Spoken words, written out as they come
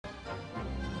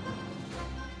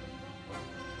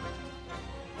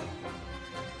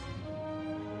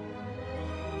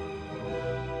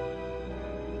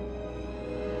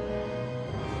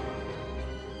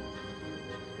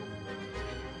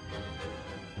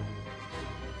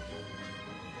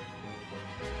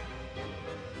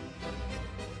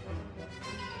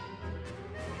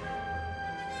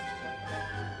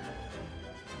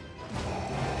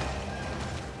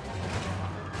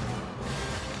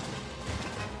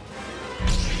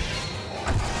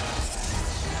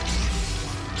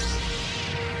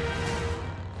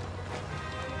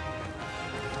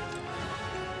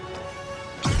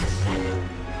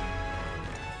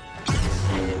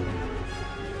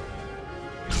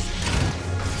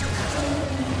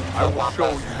The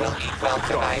Wampas will eat well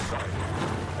tonight.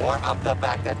 Warm up the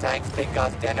bacta tanks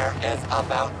because dinner is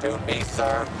about to be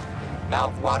served.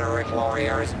 Mouth-watering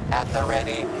warriors at the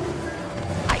ready.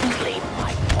 I claim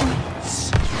my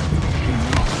points.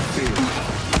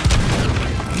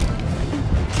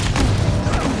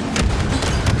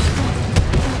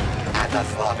 And the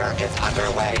slaughter is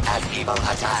underway as evil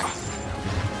attacks.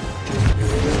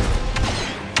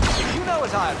 You know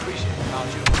what I appreciate about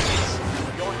you, please.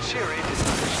 Your cheery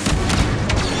disposition.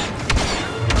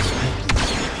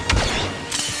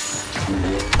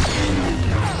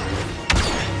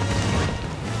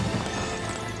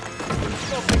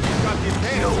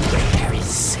 Nowhere is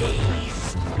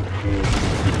safe.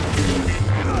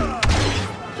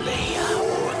 Leia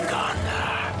Organa,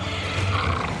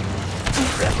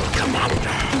 Rebel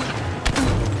Commander.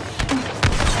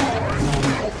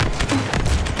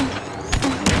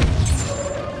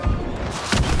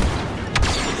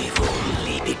 We've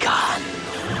only begun.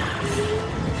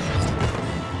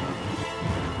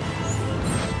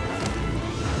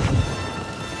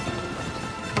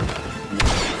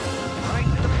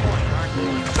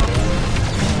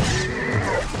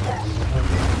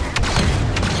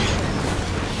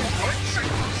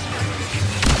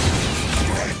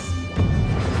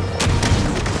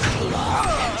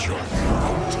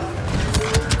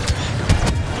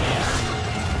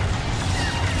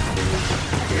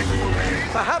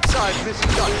 Perhaps I've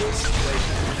misjudged the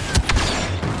situation.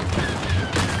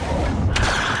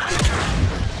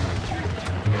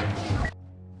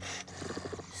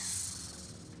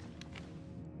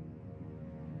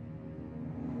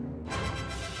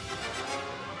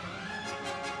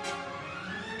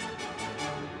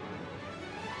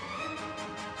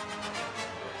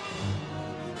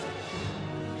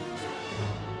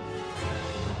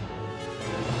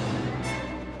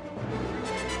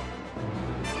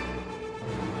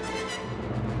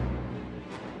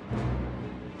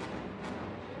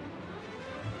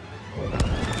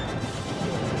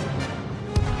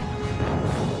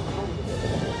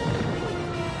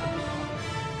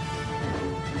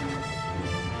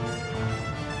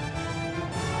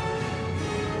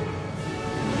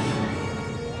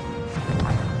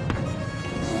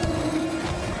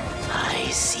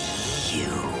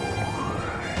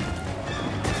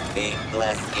 The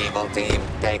less evil team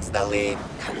takes the lead.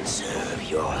 Conserve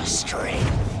your strength.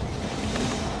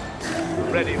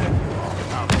 Ready then.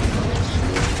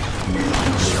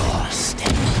 Watch your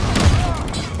step.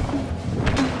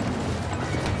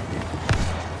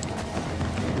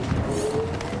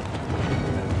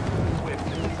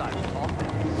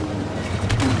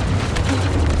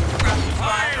 Rapid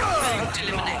fire of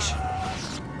elimination.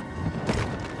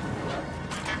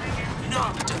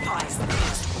 Not devise the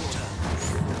next order.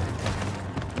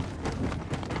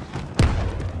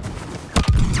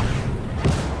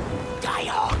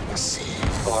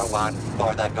 Score 1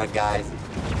 for the good guys.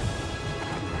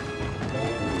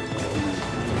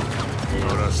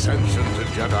 Your ascension to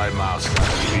Jedi Master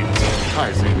means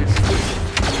enticing exquisite.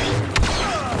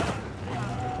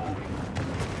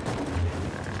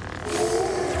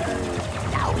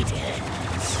 Now it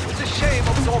ends. It's a shame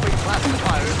absorbing plasma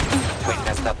fires.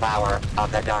 Witness the power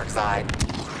of the dark side.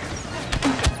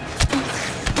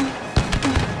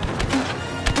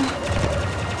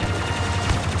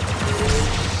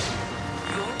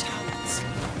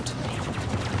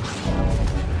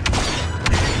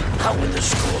 How will the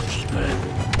scorekeeper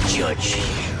judge you?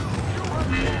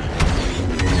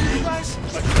 You guys,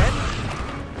 again?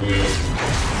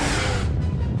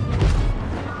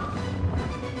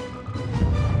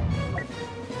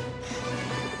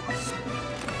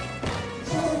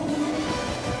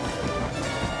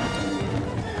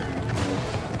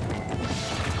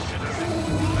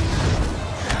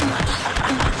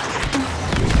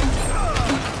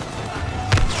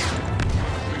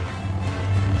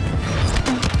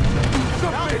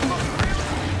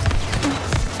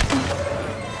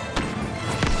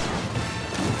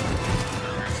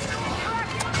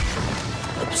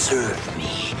 Observe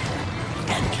me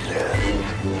and learn.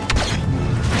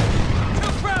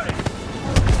 Too crowded!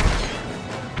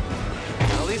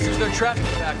 At least there's no traffic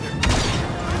factor.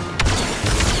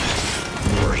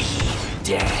 Breathe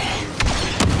death.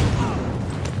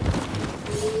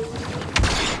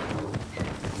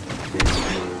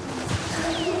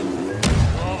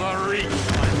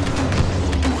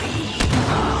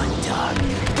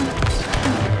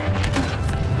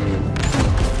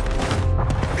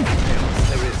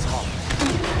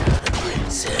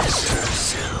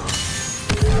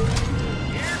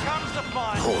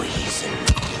 Poison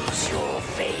fills your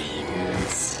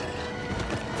veins.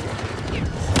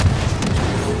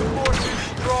 The force is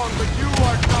strong, but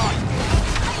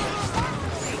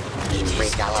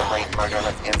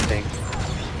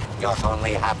You're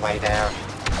only halfway there.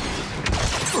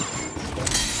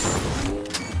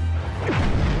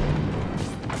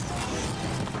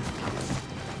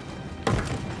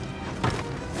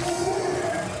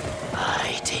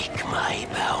 I take my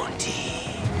bounty.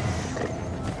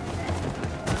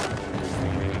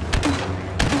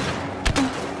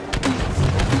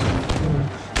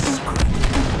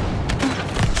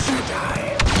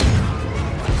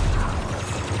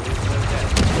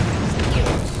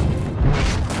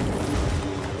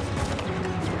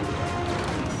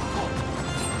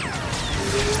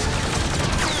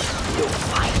 The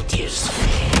fight is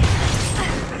fair.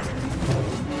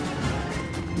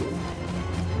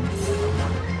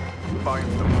 Find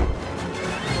them.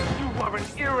 You are an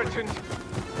irritant.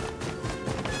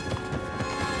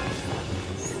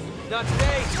 Not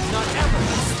today, not ever.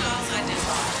 Hostiles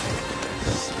identified.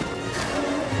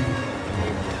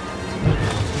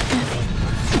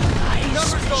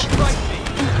 Numbers don't frighten me.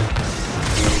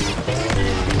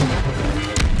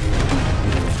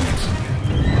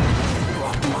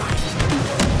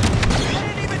 I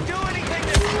didn't even do anything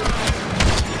this time.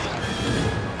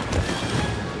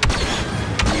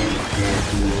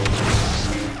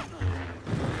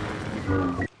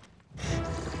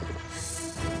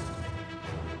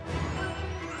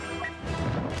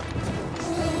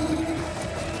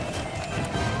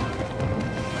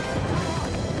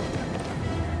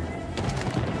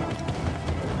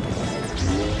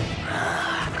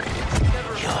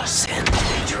 Your scent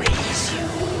betrays you.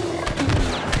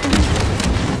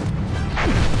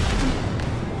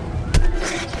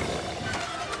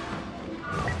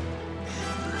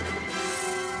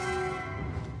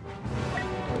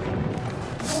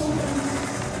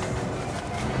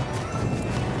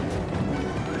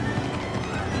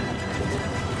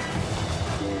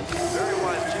 Very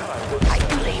wise Jedi. I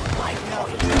claim my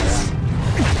points.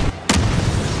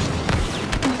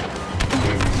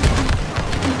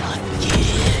 A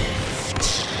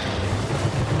gift.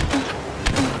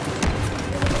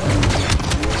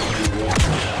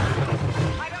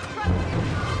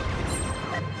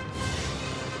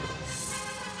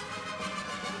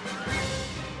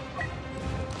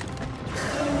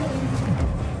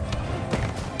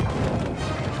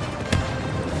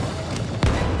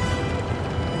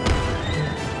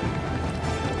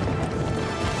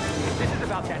 This is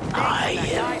about that thing. I That guy,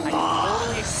 am I can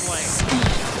totally explain.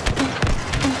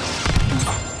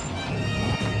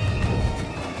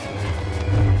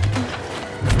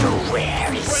 The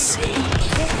rare is safe.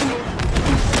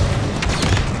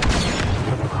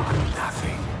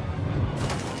 Nothing.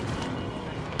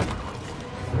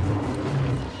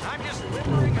 I'm just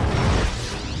limbering up.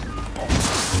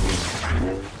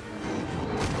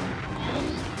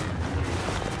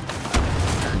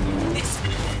 This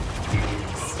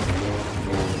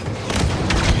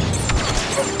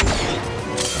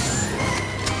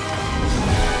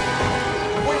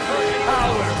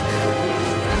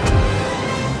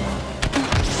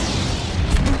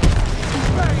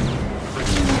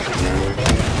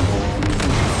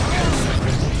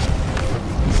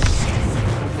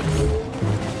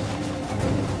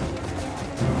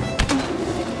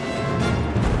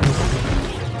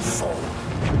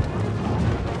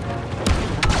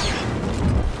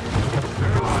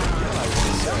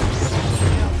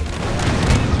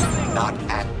Not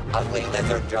an ugly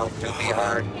lizard joke to be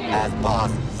heard, as boss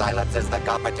silences the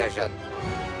competition.